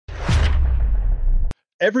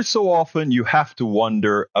every so often you have to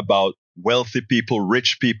wonder about wealthy people,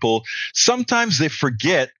 rich people. Sometimes they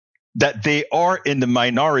forget that they are in the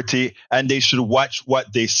minority and they should watch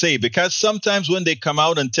what they say, because sometimes when they come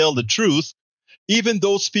out and tell the truth, even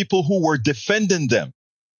those people who were defending them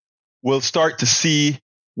will start to see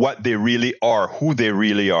what they really are, who they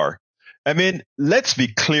really are. I mean, let's be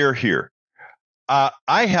clear here.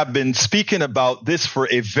 I have been speaking about this for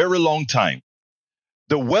a very long time.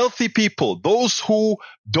 The wealthy people, those who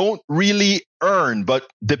don't really earn but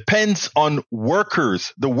depends on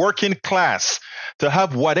workers, the working class, to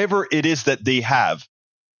have whatever it is that they have,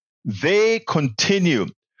 they continue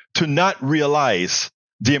to not realize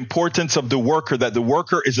the importance of the worker, that the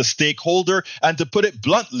worker is a stakeholder. And to put it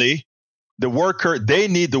bluntly, they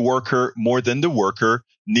need the worker more than the worker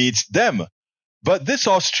needs them. But this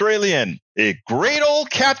Australian, a great old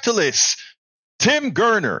capitalist, Tim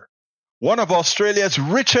Gurner, one of Australia's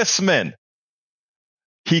richest men,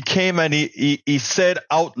 he came and he said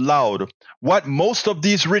out loud what most of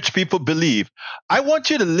these rich people believe. I want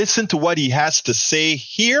you to listen to what he has to say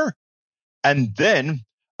here, and then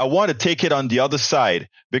I want to take it on the other side,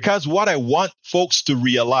 because what I want folks to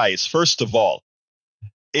realize, first of all,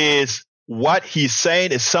 is what he's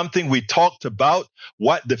saying is something we talked about,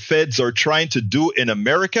 what the feds are trying to do in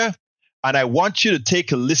America. And I want you to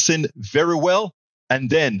take a listen very well, and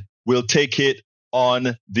then we'll take it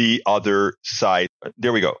on the other side.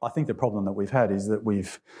 There we go. I think the problem that we've had is that we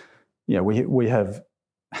have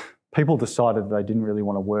people decided they didn't really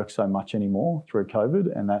want to work so much anymore through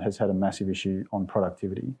COVID, and that has had a massive issue on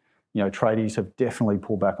productivity. Tradies have definitely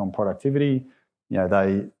pulled back on productivity.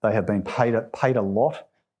 They have been paid a lot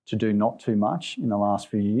to do not too much in the last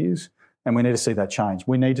few years, and we need to see that change.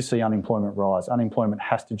 We need to see unemployment rise. Unemployment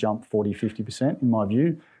has to jump 40, 50%, in my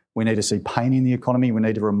view. We need to see pain in the economy. We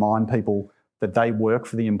need to remind people that they work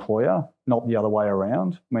for the employer, not the other way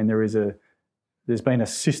around. I mean, there's been a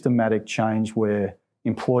systematic change where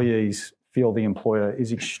employees feel the employer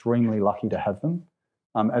is extremely lucky to have them,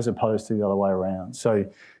 as opposed to the other way around. So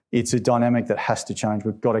it's a dynamic that has to change.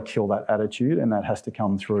 We've got to kill that attitude, and that has to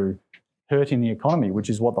come through hurting the economy, which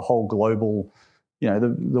is what the whole global,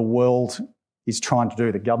 the world is trying to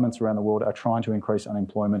do. The governments around the world are trying to increase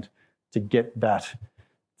unemployment to get that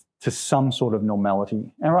to some sort of normality.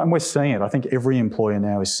 And we're seeing it. I think every employer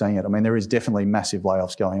now is seeing it. I mean, there is definitely massive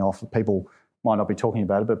layoffs going off. People might not be talking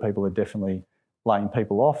about it, but people are definitely laying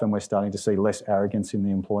people off, and we're starting to see less arrogance in the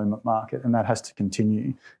employment market, and that has to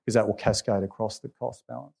continue because that will cascade across the cost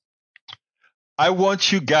balance. I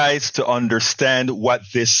want you guys to understand what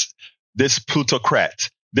this plutocrat,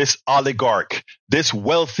 this oligarch, this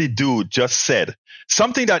wealthy dude just said.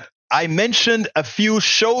 Something that I mentioned a few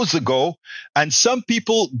shows ago, and some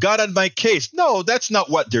people got on my case. No, that's not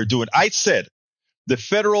what they're doing. I said the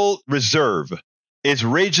Federal Reserve is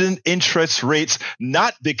raising interest rates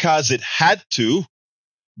not because it had to,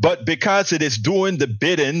 but because it is doing the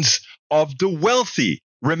biddings of the wealthy.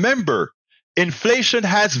 Remember, inflation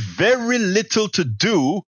has very little to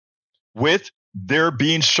do with there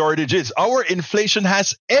being shortages. Our inflation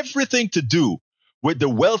has everything to do with the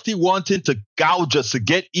wealthy wanting to gouge us to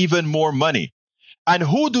get even more money. And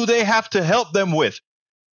who do they have to help them with?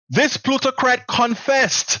 This plutocrat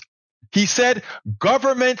confessed. He said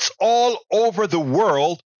governments all over the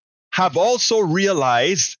world have also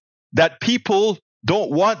realized that people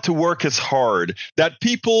don't want to work as hard, that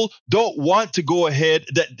people don't want to go ahead,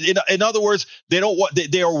 that in other words, they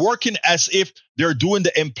are working as if they're doing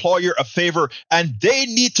the employer a favor, and they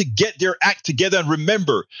need to get their act together. And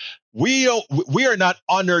remember, we are not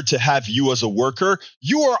honored to have you as a worker.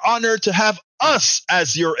 You are honored to have us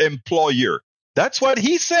as your employer. That's what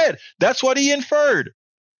he said. That's what he inferred.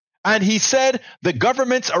 And he said the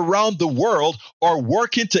governments around the world are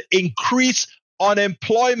working to increase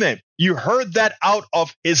unemployment. You heard that out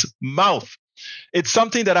of his mouth. It's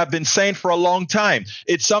something that I've been saying for a long time.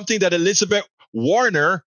 It's something that Elizabeth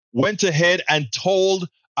Warner went ahead and told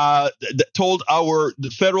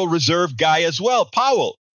the Federal Reserve guy as well,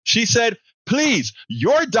 Powell. She said, please,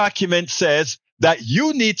 your document says that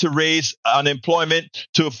you need to raise unemployment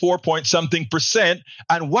to 4-point-something%.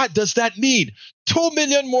 And what does that mean? 2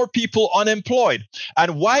 million more people unemployed.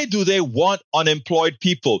 And why do they want unemployed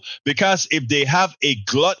people? Because if they have a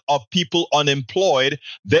glut of people unemployed,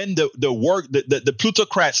 then the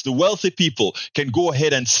plutocrats, the wealthy people can go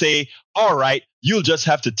ahead and say, all right, you'll just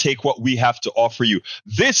have to take what we have to offer you.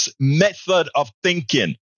 This method of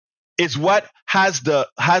thinking is what has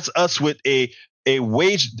us with a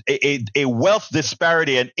wealth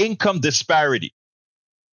disparity, an income disparity.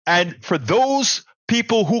 And for those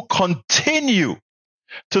people who continue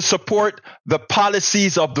to support the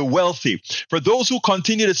policies of the wealthy. For those who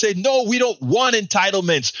continue to say, no, we don't want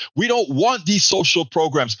entitlements, we don't want these social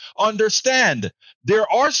programs, understand there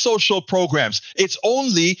are social programs. It's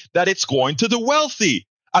only that it's going to the wealthy.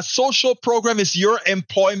 A social program is your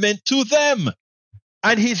employment to them.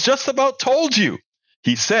 And he's just about told you.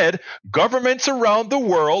 He said, governments around the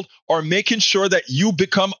world are making sure that you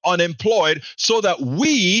become unemployed so that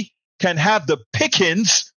we can have the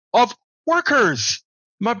pickings of workers.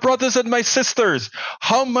 My brothers and my sisters,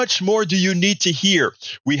 how much more do you need to hear?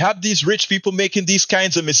 We have these rich people making these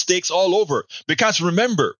kinds of mistakes all over. Because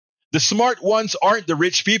remember, the smart ones aren't the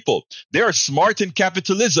rich people. They are smart in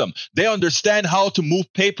capitalism. They understand how to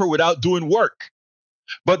move paper without doing work.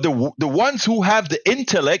 But the ones who have the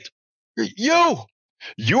intellect,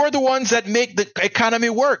 you're the ones that make the economy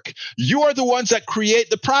work. You are the ones that create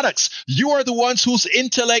the products. You are the ones whose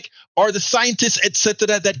intellect are the scientists,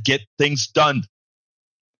 etc., that get things done.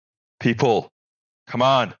 People, come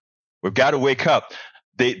on. We've got to wake up.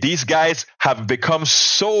 These guys have become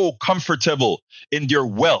so comfortable in their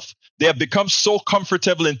wealth. They have become so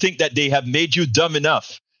comfortable and think that they have made you dumb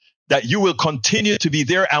enough that you will continue to be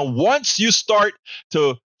there. And once you start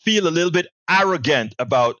to feel a little bit arrogant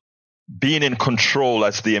about being in control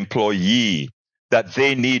as the employee, that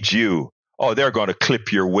they need you, oh, they're going to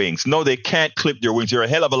clip your wings. No, they can't clip their wings. There are a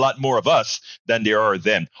hell of a lot more of us than there are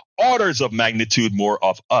them. Orders of magnitude more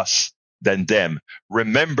of us than them.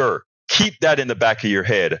 Remember, keep that in the back of your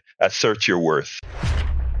head. Assert your worth.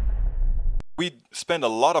 We spend a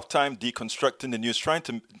lot of time deconstructing the news, trying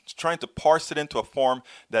to parse it into a form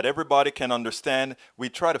that everybody can understand. We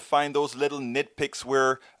try to find those little nitpicks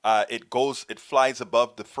where it flies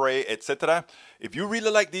above the fray, etc. If you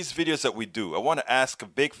really like these videos that we do, I want to ask a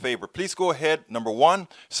big favor. Please go ahead, number one,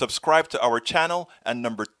 subscribe to our channel, and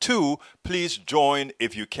number two, please join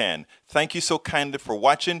if you can. Thank you so kindly for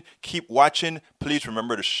watching. Keep watching. Please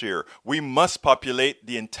remember to share. We must populate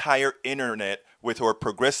the entire internet with our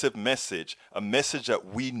progressive message, a message that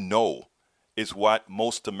we know is what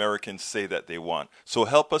most Americans say that they want. So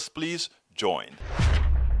help us, please join.